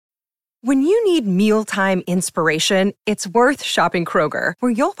When you need mealtime inspiration, it's worth shopping Kroger,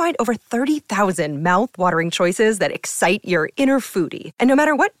 where you'll find over 30,000 mouth-watering choices that excite your inner foodie. And no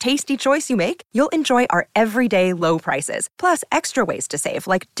matter what tasty choice you make, you'll enjoy our everyday low prices, plus extra ways to save,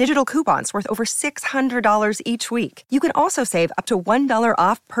 like digital coupons worth over $600 each week. You can also save up to $1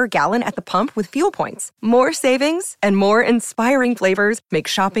 off per gallon at the pump with fuel points. More savings and more inspiring flavors make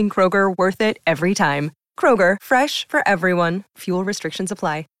shopping Kroger worth it every time. Kroger, fresh for everyone. Fuel restrictions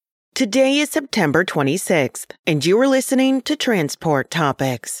apply. Today is September 26th, and you are listening to Transport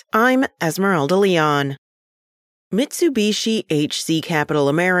Topics. I'm Esmeralda Leon. Mitsubishi HC Capital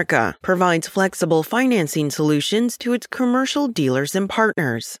America provides flexible financing solutions to its commercial dealers and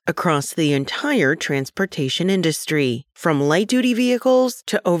partners across the entire transportation industry, from light-duty vehicles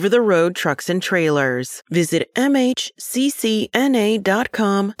to over-the-road trucks and trailers. Visit mhccna.com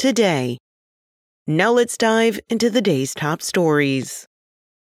today. Now let's dive into the day's top stories.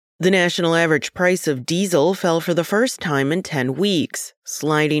 The national average price of diesel fell for the first time in 10 weeks,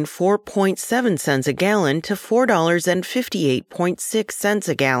 sliding 4.7 cents a gallon to $4.58.6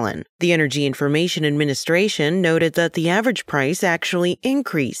 a gallon. The Energy Information Administration noted that the average price actually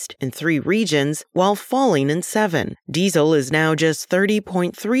increased in 3 regions while falling in 7. Diesel is now just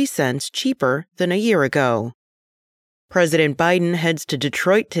 30.3 cents cheaper than a year ago. President Biden heads to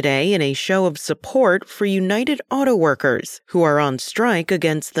Detroit today in a show of support for United Auto Workers, who are on strike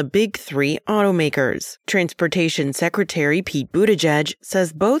against the Big Three automakers. Transportation Secretary Pete Buttigieg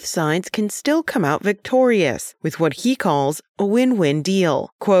says both sides can still come out victorious with what he calls a win-win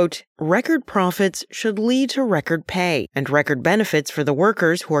deal. Quote, record profits should lead to record pay and record benefits for the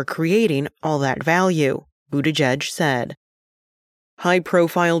workers who are creating all that value, Buttigieg said.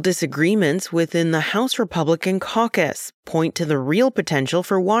 High-profile disagreements within the House Republican caucus point to the real potential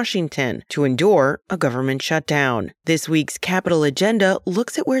for Washington to endure a government shutdown. This week's Capitol agenda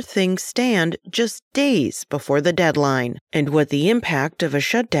looks at where things stand just days before the deadline and what the impact of a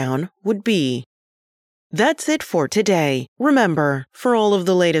shutdown would be. That's it for today. Remember, for all of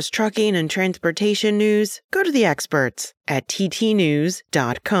the latest trucking and transportation news, go to the experts at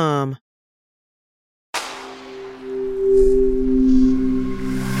ttnews.com.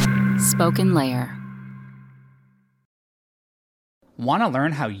 Spoken Layer. Want to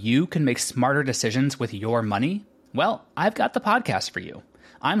learn how you can make smarter decisions with your money? Well, I've got the podcast for you.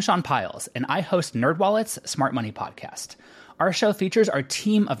 I'm Sean Piles, and I host NerdWallet's Smart Money Podcast. Our show features our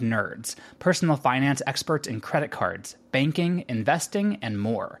team of nerds, personal finance experts in credit cards, banking, investing, and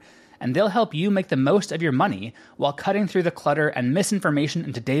more. And they'll help you make the most of your money while cutting through the clutter and misinformation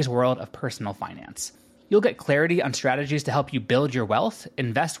in today's world of personal finance. You'll get clarity on strategies to help you build your wealth,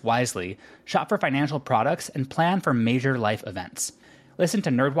 invest wisely, shop for financial products, and plan for major life events. Listen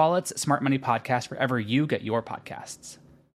to NerdWallet's Smart Money Podcast wherever you get your podcasts.